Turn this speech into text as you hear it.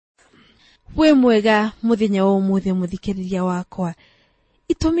we mwega muthenya wa umuthi muthikiriria wakwa.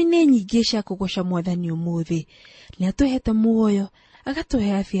 Itumi nĩ nyingĩ cia kũgoca Mwathani umuthi. Nĩ atuhete muoyo,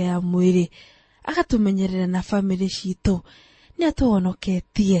 agatuhe afya ya mwĩrĩ, agatumenyerera na family citũ. Nĩ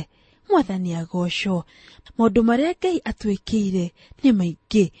atuhonoketie. Mwathani agocwo. Maũndũ marĩa Ngai atwĩkĩire nĩ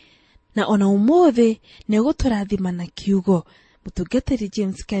maingĩ. Na ona umuthi nĩ gũtũrathima na kiugo. Mũtungatĩri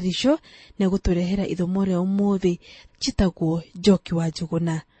James Karisho nĩ gũtũrehera ithomo rĩa umuthi chitagwo Njoki wa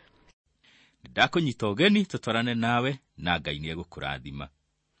Njuguna. Ndakũnyita ũgeni tũtwarane nawe na Ngai nĩ egũkũrathima.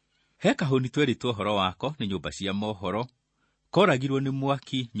 He kahũni tweritwo ũhoro wako nĩ nyũmba cia mohoro, koragirwo nĩ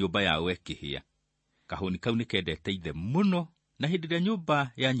mwaki nyũmba yawe ĩkĩhĩa. Kahũni kau nĩ kendete ithe mũno, na hĩndĩ ĩrĩa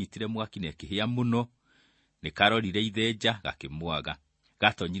nyũmba yanyitire mwaki na ĩkĩhĩa mũno, nĩ karorire ithe nja gakĩmwaga.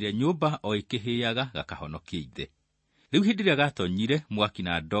 Gatonyire nyũmba o ĩkĩhĩaga gakahonokia ithe. Rĩu hĩndĩ ĩrĩa gatonyire mwaki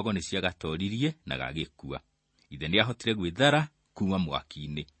na ndogo nĩ ciagatoririe na gagĩkua. Ithe nĩ ahotire gwĩthara kuma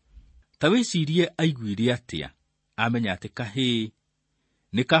mwaki-inĩ. Ta wĩcirie aiguire atĩa amenya atĩ kahĩĩ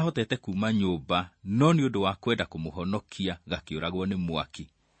nĩ kahotete kuma nyũmba, no nĩ ũndũ wa kwenda kũmũhonokia gakĩũragwo nĩ mwaki.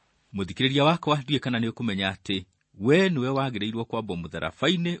 Mũthikĩrĩria wakwa, ndiũĩ kana nĩ ũkũmenya atĩ we nĩwe wagĩrĩirwo kwambwo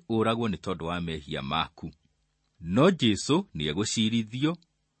mũtharaba-inĩ ũragwo nĩ tondũ wa mehia maku. No Jesu nĩ egũcirithio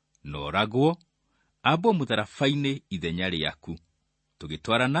na oragwo, ambwo mũtharaba-inĩ ithenya rĩaku.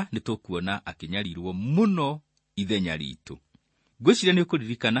 Tũgĩtwarana nĩ tũkuona akĩnyarirwo mũno ithenya ritũ. Ngwĩciria nĩ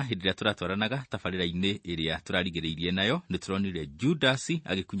ũkũririkana hĩndĩ ĩrĩa tũratwaranaga tabarĩra-inĩ ĩrĩa tũrarigĩrĩirie nayo, nĩ tũronire Judasi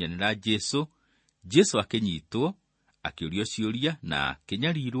agĩkunyanĩra Jesu, Jesu akĩnyitwo, akĩũrio ciũria na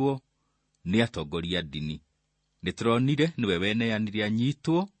akĩnyarirwo nĩ atongoria ndini. Nĩ tũronire nĩwe weneanire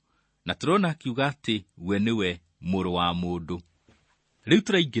anyitwo, na tũrona akiuga atĩ we nĩwe mũrũ wa mũndũ. Rĩu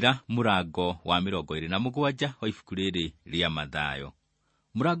tũraingĩra mũrango wa 27 wa ibuku rĩrĩ rĩa Mathayo.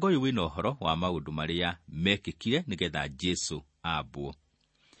 Mũrango ũyũ wĩna ũhoro wa maũndũ marĩa mekĩkire nĩgetha Jesu ambwo.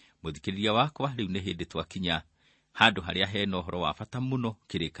 Mũthikĩrĩria wakwa, rĩu nĩ hĩndĩ twakinya handũ harĩa hena ũhoro wa bata mũno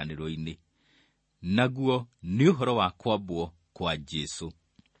kĩrĩkanĩro-inĩ. Naguo nĩ ũhoro wa kwambwo kwa Jesu.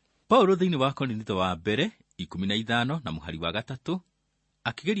 Paulo thĩinĩ wa Korinitho wa mbere 15 na mũhari wa 3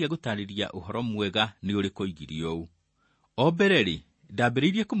 akĩgeria gũtarĩria ũhoro mwega nĩ ũrĩkũ oigire ũũ. O mbere-rĩ,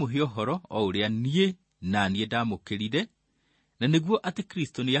 ndambĩrĩirie kũmũhe ũhoro o ũrĩa niĩ ndamũkĩrire, na nĩguo atĩ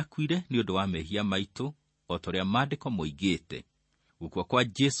Kristo nĩ akuire nĩ ũndũ wa mehia maitũ, o ta ũrĩa maandĩko moigĩte. Gũkua kwa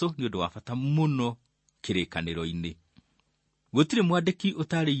Jesu nĩ ũndũ wa bata mũno kĩrĩkanĩro-inĩ. Gũtirĩ mwandĩki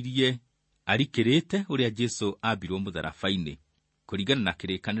ũtarĩirie arikĩrĩte ũrĩa Jesu ambirwo mũtharaba-inĩ. Kũringana na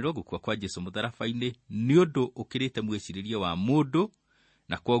kĩrĩkanĩro, gũkua kwa Jesu mũtharaba-inĩ nĩ ũndũ ũkĩrĩte mwĩcirĩrie wa mũndũ,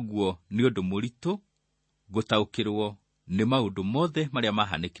 na kwoguo nĩ ũndũ mũritũ gũtaũkĩrwo nĩ maũndũ mothe marĩa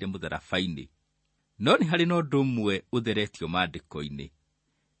mahanĩkire mũtharaba-inĩ. No nĩ harĩ na ũndũ ũmwe ũtheretio maandĩko-inĩ,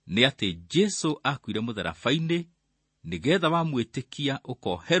 nĩ atĩ Jesu akuire mũtharaba-inĩ nĩgetha wamwĩtĩkia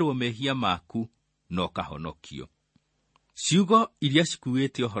ũkoherwo mehia maku na ũkahonokio. Ciugo iria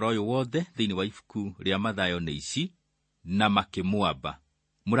cikuĩte ũhoro ũyũ wothe thĩinĩ wa ibuku rĩa Mathayo nĩ ici: na makĩmwamba.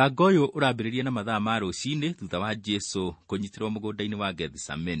 Mũrango ũyũ ũrambĩrĩria na mathaa ma rũcinĩ thutha wa Jesu kũnyitirwo mũgũnda-inĩ wa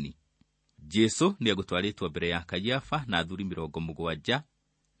Gethisemeni. Jesu nĩ egũtwarĩtwo mbere ya Kayafa na athuuri 70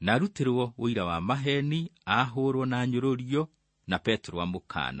 na arutĩrwo ũira wa maheni, ahũrwo na nyũrũrio, na Petro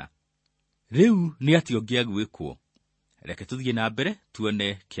amũkana. Rĩu nĩ atĩ ũngĩagwĩkwo. Reke tũthiĩ na mbere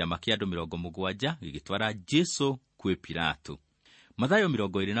tuone kĩama kĩa andũ 70 gĩgĩtwara Jesu kwĩ Pilato. Mathayo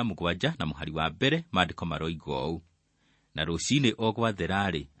 27 na mũhari wa mbere, maandĩko maroiga ũũ: na rũcinĩ o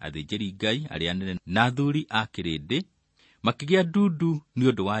gwathera-rĩ, athĩnjĩri Ngai arĩa anene na athuuri a kĩrĩndĩ makĩgĩa ndundu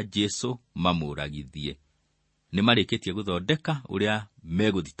nĩ ũndũ wa Jesu mamũragithie. Nĩ marĩkĩtie gũthondeka ũrĩa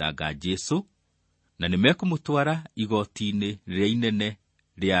megũthitanga Jesu, na nĩ mekũmũtwara igoti-inĩ rĩrĩa inene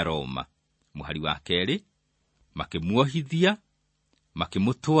rĩa Roma. Mũhari wa kerĩ, makĩmuohithia,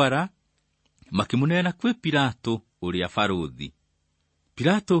 makĩmũtwara, makĩmũneana kwĩ Pilato ũrĩa barũthi.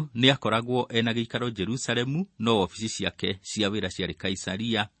 Pilato nĩ akoragwo ena gĩikaro Jerusalemu, no ofici ciake cia wĩra ciarĩ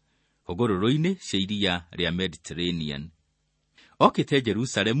Kaisaria, hũgũrũrũ-inĩ cia iria rĩa Mediterranean. Okĩte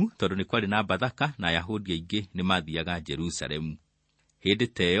Jerusalemu tondũ nĩ kwarĩ na Bathaka na Ayahudi aingĩ nĩ mathiaga Jerusalemu. Hĩndĩ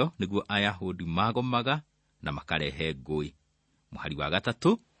ta ĩyo nĩguo Ayahudi magomaga na makarehe ngũĩ. Mũhari wa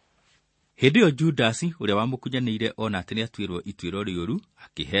 3, hĩndĩ ĩyo Judasi ũrĩa wamũkunyanĩire ona atĩ nĩ atuĩrwo ituĩro rĩũru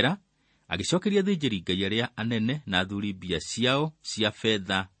akĩhera, agĩcokeria athĩnjĩri Ngai arĩa anene na athuuri mbia ciao cia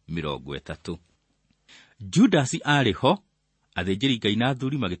betha 30. Judasi arĩ ho, athĩnjĩri Ngai na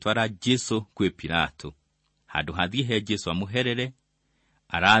athuuri magĩtwara Jesu kwĩ Pilato. Handũ hathiĩ he Jesu amũherere,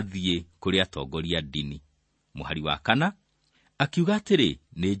 arathiĩ kũrĩ atongoria ndini. Mũhari wa 4, akiuga atĩrĩ,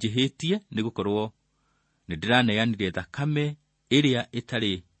 nĩ njĩhĩtie nĩ gũkorwo nĩ ndĩraneanire thakame ĩrĩa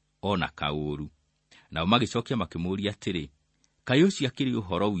ĩtarĩ ona kaũru. Nao magĩcokia makĩmũũria atĩrĩ, kaĩ ũcio akĩrĩ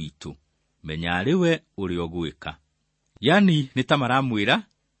ũhoro witũ? menya ariwe uri ogwika. Yani nĩ ta maramwĩra,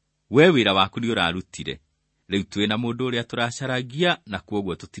 we wĩra waku nĩ ũrarutire. Rĩu twĩna mũndũ ũrĩa tũracaragia na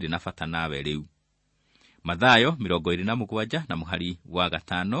kwoguo tũtirĩ na bata nawe rĩu. Mathayo 27 na mũhari wa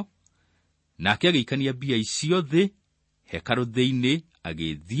 5. Nake agĩikania mbia icio thĩ, hekarũ thĩinĩ,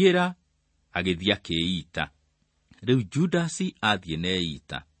 agĩthiĩra, agĩthiĩ akĩĩita. Rĩu Judasi athiĩ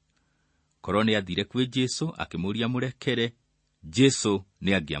neita. Korwo nĩ athire kwĩ Jesu akĩmũria mũrekere, Jesu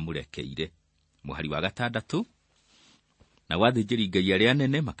nĩ angĩamũrekeire. Mũhari wa 6. Na wathĩnjĩri-Ngai arĩa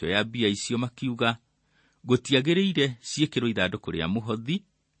anene makĩoya mbia icio makiuga, gũtiagĩrĩire ciĩkĩrwo ithandũkũ rĩa mũhothi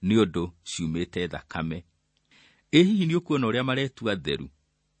nĩ ũndũ ciumĩte thakame. Hihi nĩ ũkuona ũrĩa maretua theru.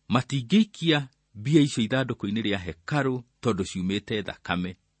 Matingĩikia mbia icio ithandũkũ-inĩ rĩa hekarũ tondũ ciumĩte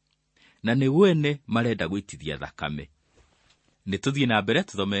thakame. Na nĩ wene marenda gũitithia thakame. Nĩ tũthiĩ na mbere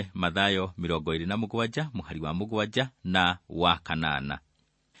tũthome Mathayo 27 mũhari wa 7 na wa 8.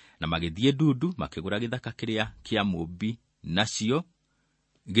 Na magĩthiĩ ndundu makĩgũra gĩthaka kĩrĩa kĩa mũmbi nacio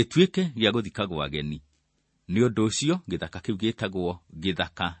gĩtuĩke gĩa gũthikagwo ageni. Nĩ ũndũ ũcio gĩthaka kĩu gĩtagwo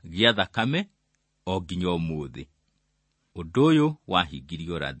gĩthaka gĩa thakame o nginya ũmũthĩ. Ũndũ ũyũ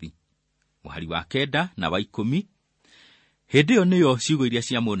wahingirio rathi. Mũhari wa 9 na wa 10. Hĩndĩ ĩyo nĩyo ciugo iria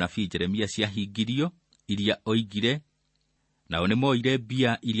cia mũnabii Jeremia ciahingirio, iria oigire, nao nĩ moire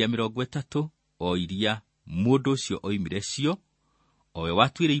mbia iria 30 o iria mũndũ ũcio oimire cio, o we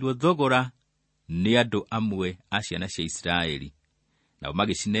watuĩrĩirwo thogora nĩ andũ amwe a ciana cia Isiraeli. Nao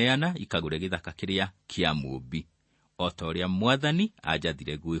magĩcineana ikagũre gĩthaka kĩrĩa kĩa mũmbi, o ta ũrĩa Mwathani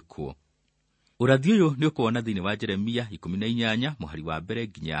anjathire gwĩkwo. Ũrathi ũyũ nĩ ũkuona thĩinĩ wa Jeremia 18 mũhari wa 1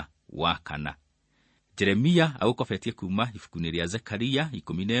 nginya wa 4. Jeremia agũkobetie kuma ibuku-inĩ rĩa Zekaria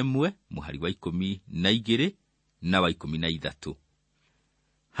 11 mũhari wa 12 na wa 13.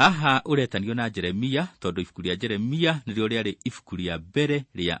 Haha ũretanio na Jeremia tondũ ibuku rĩa Jeremia nĩrĩo rĩarĩ ibuku rĩa mbere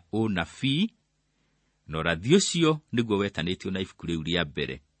rĩa ũnabii, na ũrathi ũcio nĩguo wetanĩtio na ibuku rĩu rĩa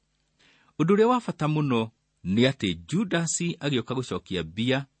mbere. Ũndũ ũrĩa wa bata mũno nĩ atĩ Judasi agĩũka gũcokia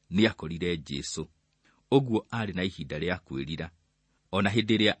mbia nĩ akorire Jesu. Ũguo arĩ na ihinda rĩa kwĩrira. Ona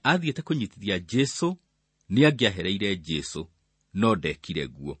hĩndĩ ĩrĩa athiĩte kũnyitithia Jesu nĩ angĩahereire Jesu, no ndekire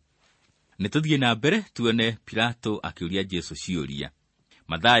guo. Nĩ tũthiĩ na mbere tuone Pilato akĩũria Jesu ciũria.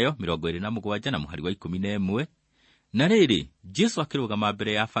 Mathayo 27 na mũhari wa 11. Na rĩrĩ, Jesu akĩrũgama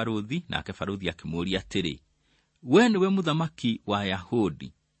mbere ya barũthi, nake barũthi akĩmũũria atĩrĩ, we nĩwe mũthamaki wa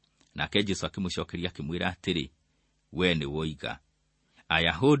Ayahudi? Nake Jesu akĩmũcokeria akĩmwĩra atĩrĩ, we nĩ woiga.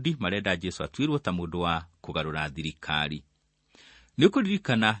 Ayahudi marenda Jesu atuĩrwo ta mũndũ wa kũgarũra thirikari. Nĩ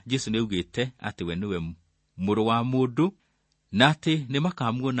ũkũririkana Jesu nĩ augĩte atĩ we nĩwe mũrũ wa mũndũ, na atĩ nĩ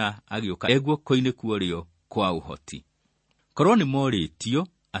makamuona agĩũka guoko-inĩ kwa ũrĩo kwa ũhoti. Korwo nĩ morĩtio,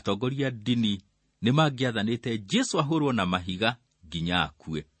 atongoria ndini nĩ mangĩathanĩte Jesu ahũrwo na mahiga nginya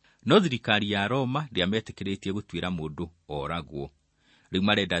akue. No thirikari ya Roma ndĩametĩkĩrĩtie gũtuĩra mũndũ oragwo. Rĩu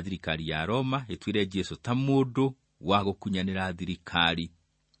marenda thirikari ya Roma ĩtuĩre Jesu ta mũndũ wa gũkunyanĩra thirikari.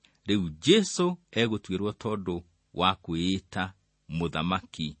 Rĩu Jesu egũtuĩrwo tondũ wa kwĩĩta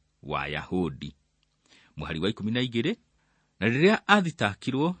mũthamaki wa Ayahudi. Mũhari wa 12. Na rĩrĩa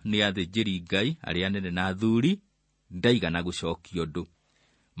athitakirwo nĩ athĩnjĩri-Ngai arĩa anene na athuri, ndaigana gũcokia ũndũ.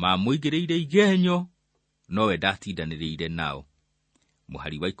 Mamũigĩrĩire igenyo, nowe ndatindanĩrĩire nao.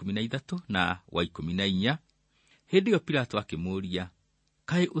 Mũhari wa 13 na wa 14. Hĩndĩ ĩyo Pilato akĩmũũria,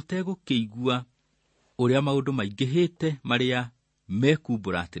 kaĩ ũtegũkĩigua ũrĩa maũndũ maingĩhĩte marĩa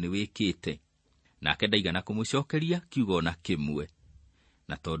mekumbũra atĩ nĩ wĩkĩte? Nake ndaigana kũmũcokeria kiugo ona kĩmwe.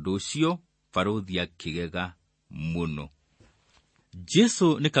 Na tondũ ũcio barũthi akĩgega mũno.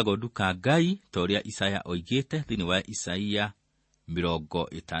 Jesu nĩ kagondu ka Ngai, ta ũrĩa Isaya oigĩte thĩinĩ wa Isaia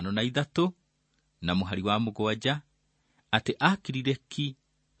 53 na mũhari wa 7, atĩ akirire ki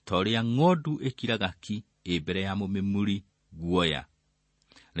ta ũrĩa ng'ondu ĩkiraga ki mbere ya mũmĩmuri guoya.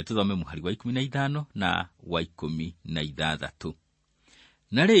 Nĩ tũthome mũhari wa 15 na wa 16.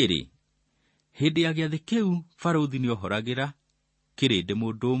 Na rĩrĩ, hĩndĩ ya gĩathĩ kĩu barũthi nĩ ohoragĩra kĩrĩndĩ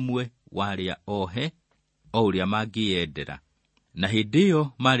mũndũ ũmwe warĩa ohe, o ũrĩa mangĩyendera. Na hĩndĩ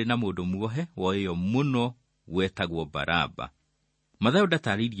ĩyo marĩ na mũndũ muohe woĩyo mũno wetagwo Baraba. Mathayo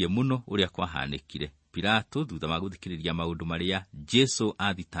ndatarĩirie mũno ũrĩa kwahanĩkire. Pilato thutha wa gũthikĩrĩria maũndũ marĩa Jesu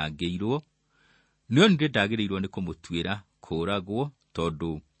athitangĩirwo, nĩonire ndagĩrĩirwo nĩ kũmũtuĩra kũũragwo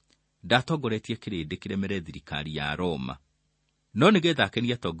tondũ ndatongoretie kĩrĩndĩ kĩremere thirikari ya Roma. No nĩgetha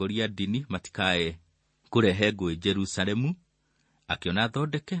akenia atongoria ndini matikae kũrehe ngũĩ Jerusalemu, akĩona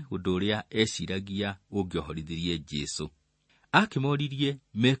thondeke ũndũ ũrĩa eciragia ũngĩohorithirie Jesu. Akĩmoririe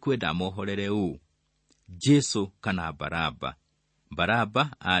mekwenda amohorere ũũ, Jesu kana Baraba. Baraba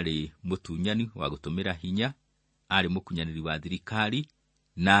arĩ mũtunyani wa gũtũmĩra hinya, arĩ mũkunyanĩri wa thirikari,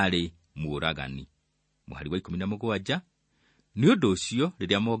 na arĩ mũũragani. Mũhari wa 17. Nĩ ũndũ ũcio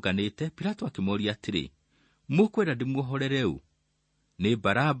rĩrĩa monganĩte, Pilato akĩmoria atĩrĩ, mũkwenda ndĩmuohorere ũ? Nĩ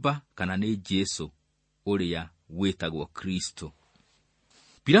Baraba kana nĩ Jesu ũrĩa wĩtagwo Kristo?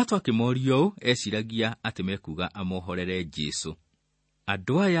 Pilato akĩmoria ũũ, eciragia atĩ mekuga amohorere Jesu.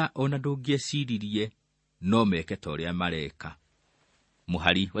 Andũ aya ona ndũngĩeciririe no meke ta ũrĩa mareka.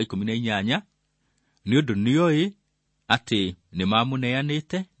 Mũhari wa 18. Nĩ ũndũ nĩoĩ atĩ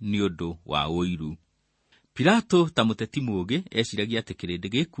nĩmamũneanĩte nĩ ũndũ wa ũiru. Pilato ta mũteti mũũgĩ eciragia atĩ kĩrĩndĩ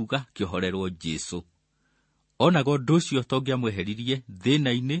gĩkuga kĩohorerwo Jesu. Onaga ũndũ ũcio tongĩamweheririe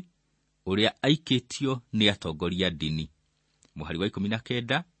thĩna-inĩ ũrĩa aikĩtio nĩ atongoria ndini. Mũhari wa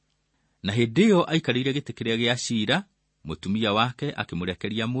 19. Na hĩndĩ ĩyo aikarĩire gĩtĩ kĩrĩa gĩa ciira, mũtumia wake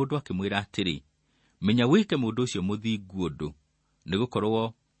akĩmũrekeria mũndũ akĩmwĩra atĩrĩ, menya wĩke mũndũ ũcio mũthingu ũndũ,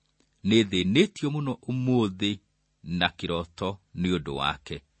 nĩgũkorwo nĩthĩnĩtio mũno ũmũthĩ na kĩroto nĩ ũndũ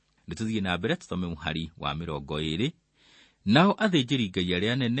wake. Nĩtũthiĩ na mbere tũtome mũhari wa 20. Nao athĩnjĩri Ngai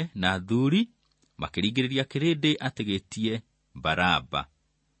arĩa anene na athuuri makĩringĩrĩria kĩrĩndĩ atĩ gĩtie Baraba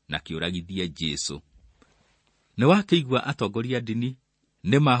na kĩũragithie Jesu. Nĩwakĩigua atongoria ndini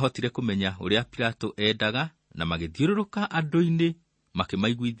nĩmahotire kũmenya ũrĩa Pilato endaga, na magĩthiũrũrũka andũ-inĩ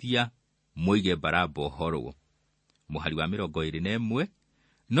makĩmaiguithia moige Baraba ũhorwo. Mũhari wa 21.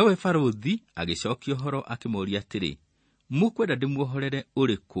 Nowe barũthi agĩcokia ũhoro akĩmoria atĩrĩ, mũkwenda ndĩmuohorere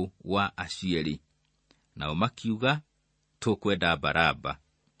ũrĩkũ wa acieri? Nao makiuga, tũkwenda Baraba.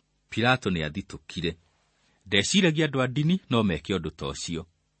 Pilato nĩathitũkire. Ndeciragia andũ a ndini no meke ũndũ ta ũcio.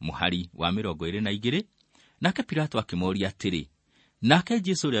 Mũhari wa 22. Nake Pilato akĩmoria atĩrĩ, nake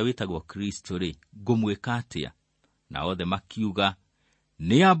Jesu ũrĩa wĩtagwo Kristo-rĩ, ngũmwĩka atĩa? Na othe makiuga,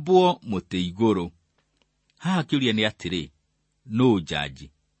 nĩambwo mũtĩ igũrũ. Haha kĩũria nĩ atĩrĩ, nũ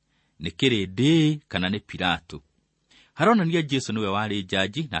njaji? Nĩ kĩrĩndĩ kana nĩ Pilato? Haronania Jesu nĩwe warĩ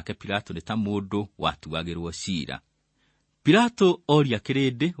njaji, nake Pilato nĩ ta mũndũ watuagĩrwo ciira. Pilato oria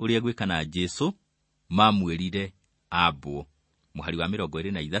kĩrĩndĩ ũrĩa gwĩka na Jesu, mamwĩrire ambwo. Mũhari wa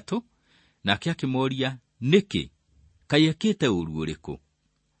 23. Nake akĩmoria, nĩkĩ? Kaĩ ekĩte ũũru ũrĩkũ?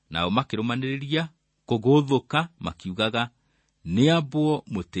 Nao makĩrũmanĩrĩria kũgũthũka makiugaga, nĩambwo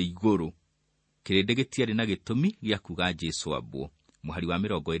mũtĩ igũrũ. Kĩrĩndĩ gĩtiarĩ na gĩtũmi gĩa kuga Jesu ambwo. Mũhari wa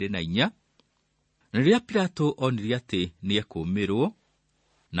 24. Na rĩrĩa Pilato onire atĩ nĩekũũmĩrwo,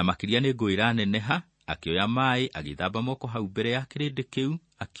 na makĩria nĩ ngũĩ iraneneha, akĩoya maaĩ agĩthamba moko hau mbere ya kĩrĩndĩ kĩu,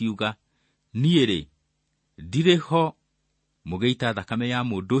 akiuga, niĩ-rĩ, ndirĩ ho mũgĩita thakame ya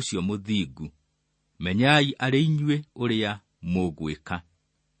mũndũ ũcio mũthingu. Menyai arĩ inyuĩ ũrĩa mũgwĩka.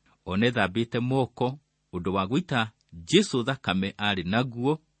 One thambĩte moko ũndũ wa gũita Jesu thakame arĩ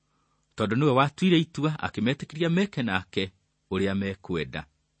naguo, tondũ nĩwe watuire itua akĩmetĩkĩria meke nake ũrĩa mekwenda.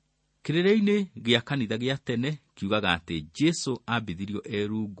 Kĩrĩrĩ-inĩ gĩa kanitha gĩa tene kiugaga atĩ Jesu ambithirio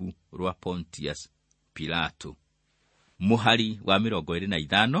rungu rwa Pontius Pilato. Mũhari wa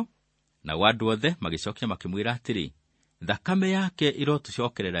 25. Na andũ othe magĩcokia makĩmwĩra atĩrĩ, thakame yake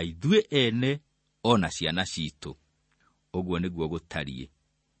ĩrotũcokerera ithuĩ ene ona ciana citũ. Ũguo nĩguo gũtariĩ.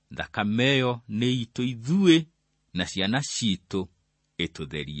 Thakame ĩyo nĩ itũ ithuĩ na ciana citũ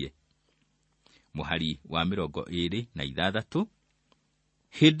ĩtũtherie. Mũhari wa 26.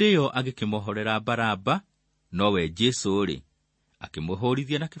 Hĩndĩ ĩyo agĩkĩmohorera Baraba, nowe Jesu-rĩ,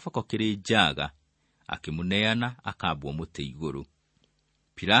 akĩmũhũrithia na kĩboko kĩrĩ njaga, akĩmũneana akambwo mũtĩ igũrũ.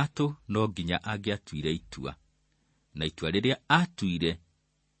 Pilato no nginya angĩatuire itua, na itua rĩrĩa atuire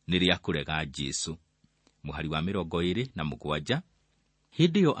nĩ rĩa kũrega Jesu. Mũhari wa 27.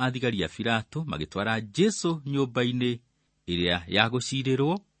 Hĩndĩ ĩyo athigaria Pilato magĩtwara Jesu nyũmba-inĩ ĩrĩa ya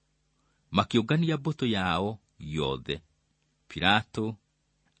gũciirĩrwo, makĩũngania mbũtũ yao yothe. Pilato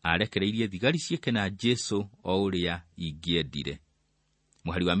arekereirie thigari ciĩke na Jesu o ũrĩa ingĩendire.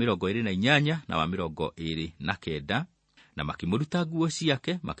 Mũhari wa 28 na wa 29. Na makĩmũruta nguo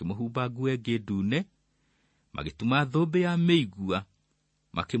ciake, makĩmũhumba nguo ĩngĩ ndune, magĩtuma thũmbĩ ya mĩigua,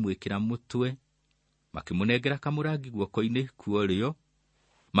 makĩmwĩkĩra mũtwe, makĩmũnengera kamũrangi guoko-inĩ kuorĩo,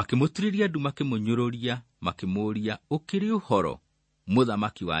 makĩmũturĩria ndu, makĩmũnyũrũria, makĩmũũria, ũkĩrĩ ũhoro,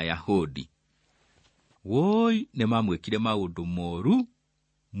 mũthamaki wa Ayahudi? Woi, nĩmamwĩkire maũndũ moru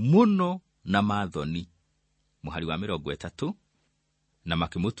mũno na mathoni. Mũhari wa 30. Na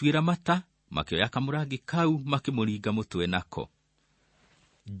makĩmũtuĩra mata, makĩoya kamũrangi kau, makĩmũringa mũtwe nako.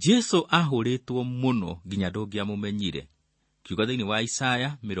 Jesu ahũrĩtwo mũno nginya ndũngĩamũmenyire. Kiugo thĩinĩ wa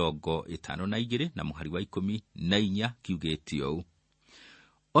Isaya 52 na mũhari wa 14 kiugĩte ũũ: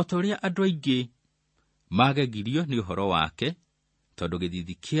 o ta ũrĩa andũ aingĩ magegirio nĩ ũhoro wake, tondũ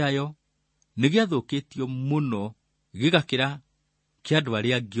gĩthithi kĩayo nĩ gĩathũkĩtio mũno gĩgakĩra kĩa andũ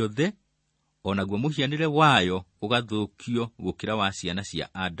arĩa angĩ othe, o naguo mũhianĩre wayo ũgathũkio gũkĩra wa ciana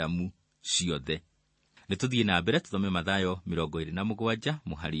cia Adamu ciothe. Nĩtũthiĩ na mbere tũthome Mathayo 27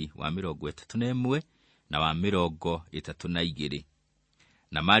 mũhari wa 31 na wa 32.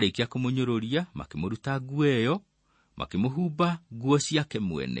 Na marĩkia kũmũnyũrũria, makĩmũruta nguo ĩyo, makĩmũhumba nguo ciake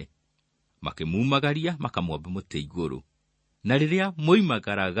mwene, makĩmumagaria, makamwamba mũtĩ igũrũ. Na rĩrĩa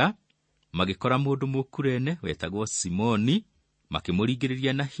moimagaraga, magĩkora mũndũ mũkurene wetagwo Simoni,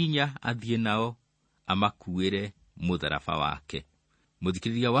 makĩmũringĩrĩria na hinya athiĩ nao amakuĩre mũtharaba wake.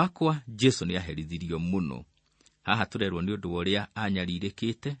 Mũthikĩrĩria wakwa, Jesu nĩaherithirio mũno. Haha tũrerwo nĩ ũndũ wa ũrĩa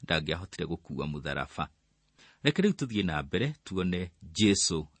anyarirĩkĩte, ndangĩahotire gũkuua mũtharaba. Reke rĩu tũthiĩ na mbere tuone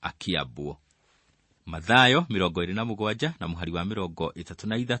Jesu akĩambwo. Mathayo 27 na mũhari wa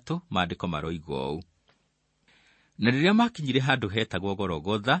 33 maandĩko maroiga ũũ: Na rĩrĩa makinyire handũ hetagwo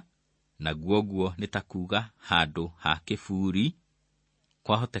Gologotha, naguo nĩ ta kuuga handũ ha kĩburi,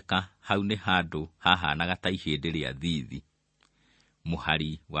 kwahoteka hau nĩ handũ hahanaga ta ihĩndĩ rĩa thiithi.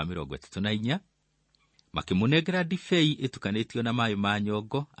 Mũhari wa 34, makĩmũnengera ndibei ĩtukanĩtio na maaĩ ma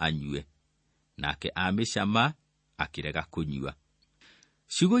nyongo anyue, nake amĩcama akĩrega kũnyua.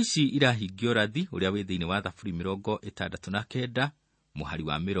 Ciugo ici irahingio ũrathi ũrĩa wĩ thĩinĩ wa Thaburi 69 mũhari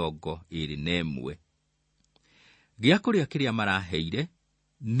wa 21. Gĩa kũrĩa kĩrĩa maraheire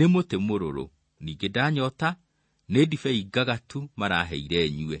nĩ mũtĩ mũrũrũ, ningĩ ndanyota nĩ ndibei ngagatu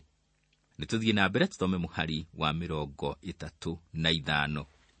maraheire nyue. Nĩtũthiĩ na mbere tũthome mũhari wa 35.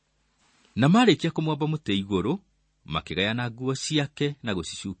 Na marĩkia kũmwamba mũtĩ igũrũ, makĩgayana nguo ciake na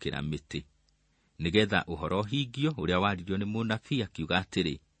gũcicukĩra mĩtĩ, nĩgetha ũhoro hingio ũrĩa waririo nĩ mũnabii akiuga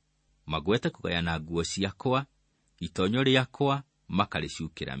atĩrĩ, magwete kũgayana nguo ciakwa, itonyo rĩakwa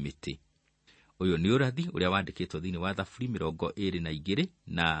makarĩcukĩra mĩtĩ. Ũyũ nĩ ũrathi ũrĩa wandĩkĩtwo thĩinĩ wa Thaburi 22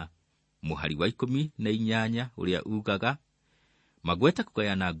 na mũhari wa 18 ũrĩa ugaga, magwete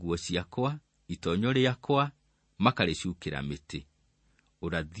kũgayana nguo ciakwa, itonyo rĩakwa makarĩcukĩra mĩtĩ.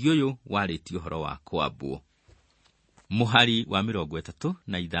 Ũrathi ũyũ warĩtio ũhoro wa kwambwo. Mũhari wa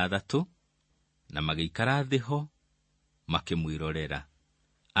 36, na magĩikara thĩ ho makĩmwĩrorera.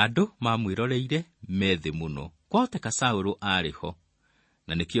 Andũ mamwĩroreire methĩ mũno. Kwahoteka Saũlũ arĩ ho,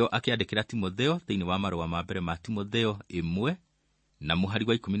 na nĩkĩo akĩandĩkĩra Timotheo thĩinĩ wa marũa ma mbere ma Timotheo 1 na mũhari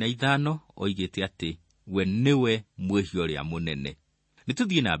wa 15 oigĩte atĩ we nĩwe mwĩhia ũrĩa mũnene.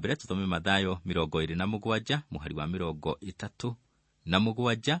 Nĩtũthiĩ na mbere tũthome Mathayo 27 mũhari wa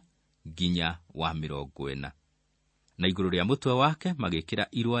 37 nginya wa 40. Na igũrũ rĩa mũtwe wake magĩkĩra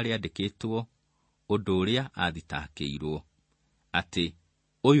irũa rĩandĩkĩtwo ũndũ ũrĩa athitangĩirwo, atĩ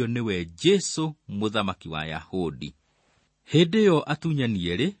ũyũ nĩwe Jesu mũthamaki wa Ayahudi. Hĩndĩ ĩyo atunyani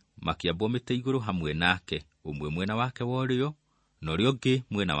erĩ makĩambwo mĩtĩ igũrũ hamwe nake, ũmwe mwena wake wa ũrĩo na ũrĩa ũngĩ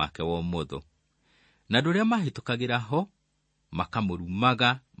mwena wake wa ũmotho. Na andũ arĩa mahĩtũkagĩra ho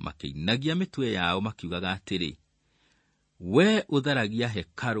makamũrumaga, makĩinagia mĩtwe yao makiugaga atĩrĩ, we ũtharagia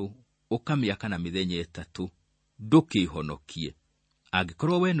hekarũ ũkamĩaka na mĩthenya 3, ndũkĩhonokie.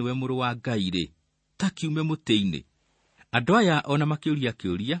 Angĩkorwo we nĩwe mũrũ wa Ngai-rĩ, ta kiume mũtĩ-inĩ. Andũ aya ona makĩũria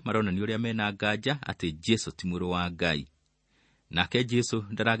kĩũria maronania ũrĩa mena nganja atĩ Jesu ti mũrũ wa Ngai. Nake Jesu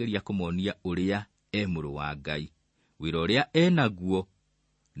ndarageria kũmonia ũrĩa mũrũ wa Ngai. Wĩra ũrĩa enaguo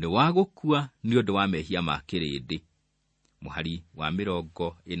nĩ wa gũkua nĩ ũndũ wa mehia ma kĩrĩndĩ. Mũhari wa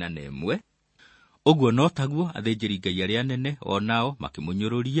 41. Ũguo no taguo athĩnjĩri Ngai arĩa anene o nao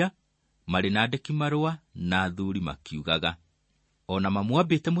makĩmũnyũrũria, marĩ na andĩki marũa na athuuri makiugaga, ona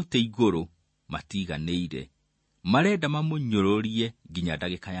mamwambĩte mũtĩ igũrũ matiganĩire, marenda mamũnyũrũrie nginya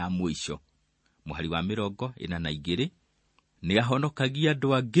ndagĩka ya mũico. Mũhari wa 42. Nĩ ahonokagia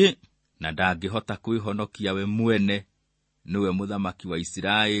andũ angĩ na ndangĩhota kwĩhonokia we mwene, nĩwe mũthamaki wa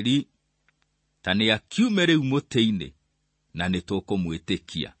Isiraeli. Ta nĩ akiume rĩu mũtĩ-inĩ na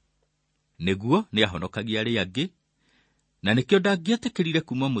nĩtũkũmwĩtĩkia. Nĩguo nĩ ahonokagia arĩa angĩ, na nĩkĩo ndangĩetĩkĩrire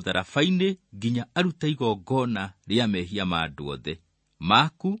kuma mũtharaba-inĩ nginya aruta igongona rĩa mehia ma andũ othe,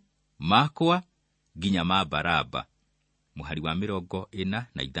 maku, makwa, nginya ma Baraba. Mũhari wa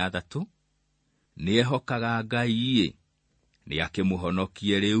 46. Nĩehokaga Ngai, nĩ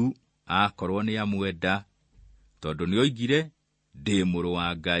akĩmũhonokie rĩu akorwo nĩ amwenda, tondũ nĩoigire ndĩ mũrũ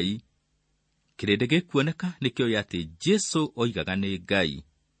wa Ngai. Kĩrĩndĩ gĩkuoneka nĩkĩo atĩ Jesu oigaga nĩ Ngai.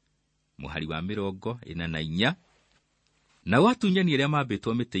 Mũhari wa 44. Nao atunyani arĩa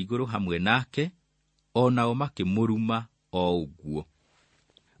mambĩtwo mĩtĩ igũrũ hamwe nake, onao makĩmũruma o ũguo.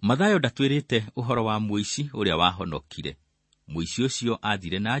 Mathayo ndatwĩrĩte ũhoro wa mũici ũrĩa wahonokire. Mũici ũcio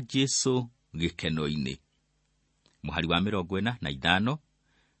athire na Jesu gĩkeno-inĩ. Mũhari wa 45.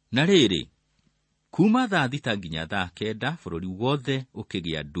 Na rĩrĩ, kuma thaa 6 nginya thaa 9 bũrũri wothe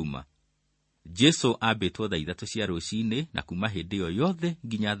ũkĩgĩa nduma. Jesu ambĩtwo thaa 3 cia rũciinĩ, na kuma hĩndĩ ĩyo yothe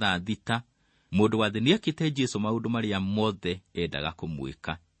nginya thaa 6 mũndũ wa thĩ nĩekĩte Jesu maũndũ marĩa mothe endaga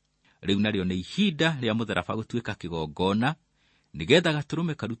kũmwĩka. Riu narĩo nĩ ihinda rĩa mũtharaba gũtuĩka kĩgongona, nĩgetha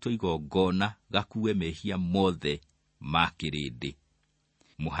gatũrũme karutwo igongona gakuue mehia mothe ma kĩrĩndĩ.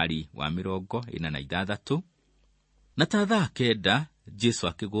 Mũhari wa 46. Na ta thaa 9 Jesu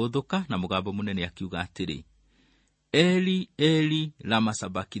akĩgũthũka na mũgambo mũnene akiuga atĩrĩ, Eli, Eli, lama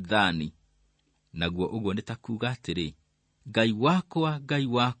sabakithani. Naguo ũguo nĩ ta kuuga atĩrĩ, Ngai wakwa,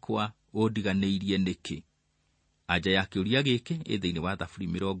 ũndiganĩirie nĩkĩ? Anja ya kĩũria gĩkĩ ĩ thĩinĩ wa thaburi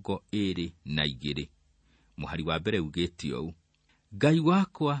 22. Mũhari wa mbere ugĩte ũũ, Ngai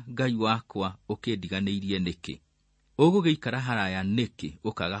wakwa, ũkĩndiganĩirie nĩkĩ? Ũgũgĩikara haraya nĩkĩ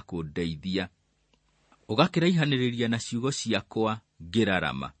ũkaga kũndeithia? Ũgakĩraihanĩrĩria na ciugo ciakwa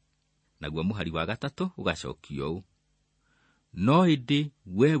ngĩrarama. Naguo mũhari wa gatatũ ũgacokio ũũ, no ĩndĩ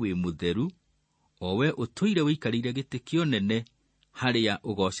we wĩ mũtheru, o we ũtũire wĩikarĩire gĩtĩ kĩonene harĩa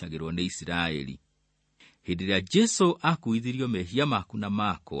ũgocagĩrwo nĩ Isiraeli. Hĩndĩ ĩrĩa Jesu akuithirio mehia maku na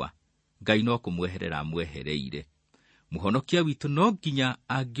makwa, Ngai no kũmweherera amwehereire. Mũhonokia witũ no nginya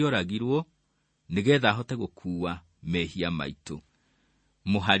angĩoragirwo nĩgetha ahote gũkuua mehia maitũ.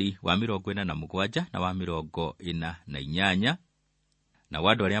 Mũhari wa 47 na wa 48. Na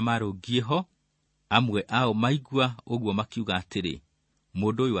andũ arĩa marũngiĩ ho, amwe ao maigua ũguo makiuga atĩrĩ,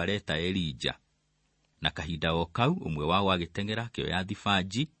 mũndũ ũyũ areta Elija. Na kahinda o kau ũmwe wao agĩteng'era akĩoya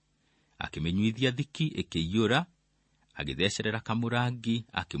thibanji, akĩmĩnyuithia thiki ĩkĩiyũra, agĩthecerera kamũrangi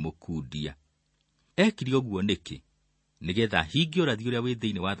akĩmũkundia. Ekire ũguo nĩkĩ? Nĩgetha hingie ũrathi ũrĩa wĩ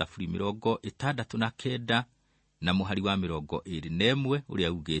thĩinĩ wa thaburi 69 na mũhari wa 21 ũrĩa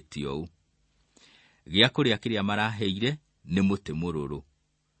ugĩte ũũ, gĩa kũrĩa kĩrĩa maraheire nĩ mũtĩ mũrũrũ.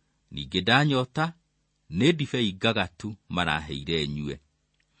 Ningĩ ndanyota nĩ ndibei ngagatu maraheire nyue.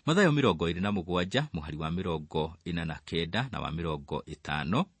 Mathayo 27 mũhari wa 49 na wa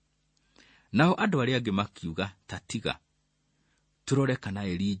 50. Nao andũ arĩa angĩ makiuga, tatiga turore kana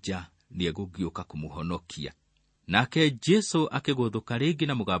Elija nĩegũgĩũka kũmũhonokia. Nake Jesu akĩgũthũka rĩngĩ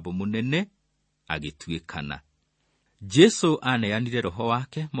na mũgambo mũnene agĩtuĩkana. Jesu aneanire roho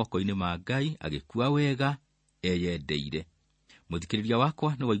wake moko-inĩ ma Ngai, agĩkua wega eyendeire. Mũthikĩrĩria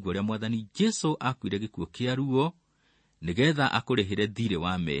wakwa, nĩ waigua ũrĩa Mwathani Jesu akuire gĩkuũ kĩa ruo nĩgetha akũrĩhĩre thirĩ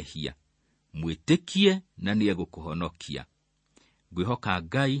wa mehia. Mwĩtĩkie na nĩegũkũhonokia. Ngwĩhoka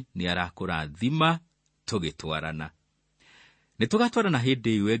Ngai nĩ arakũrathima tũgĩtwarana. Nĩtũgatwarana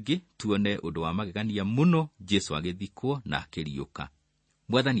hĩndĩ ĩyo ĩngĩ tuone ũndũ wa magegania mũno, Jesu agĩthikwo na akĩriũka.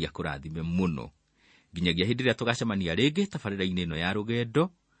 Mwathani akũrathime mũno. Nginyagia hĩndĩ ĩrĩa tũgacemania rĩngĩ tabarĩra-inĩ ĩno ya rũgendo,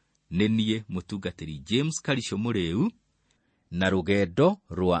 nĩ niĩ mũtungatĩri James Karicio Mũrĩu, na rũgendo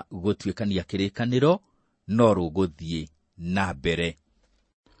rwa gũtuĩkania kĩrĩkanĩro no rũgũthiĩ na mbere.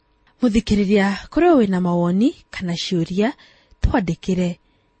 Mũthikĩrĩria, kũrĩ wĩna mawoni kana ciũria, twandĩkĩre.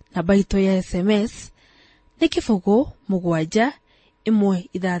 Namba itũ ya SMS nĩ 716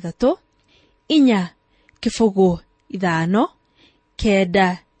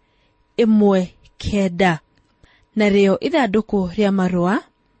 405 narĩo ithandũkũ rĩa marũa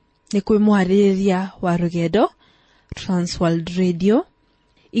nĩ kwĩ mũharĩrĩria wa rũgendo, Transworld Radio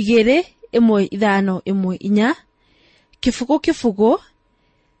 21514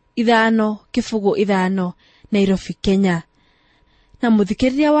 505 Nairobi, Kenya. Na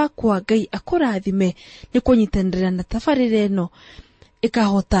mũthikĩrĩria wakwa, Ngai akũrathime nĩ kũnyitanĩra na tabarĩra ĩno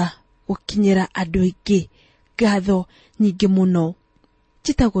ĩkahota gũkinyĩra andũ aingĩ. Ngatho nyingĩ mũno.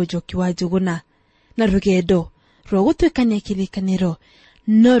 Njĩtagwo Njoki wa Njũgũna, na rũgendo rwa gũtuĩkania kĩrĩkanĩro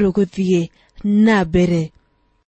no rũgũthiĩ na mbere.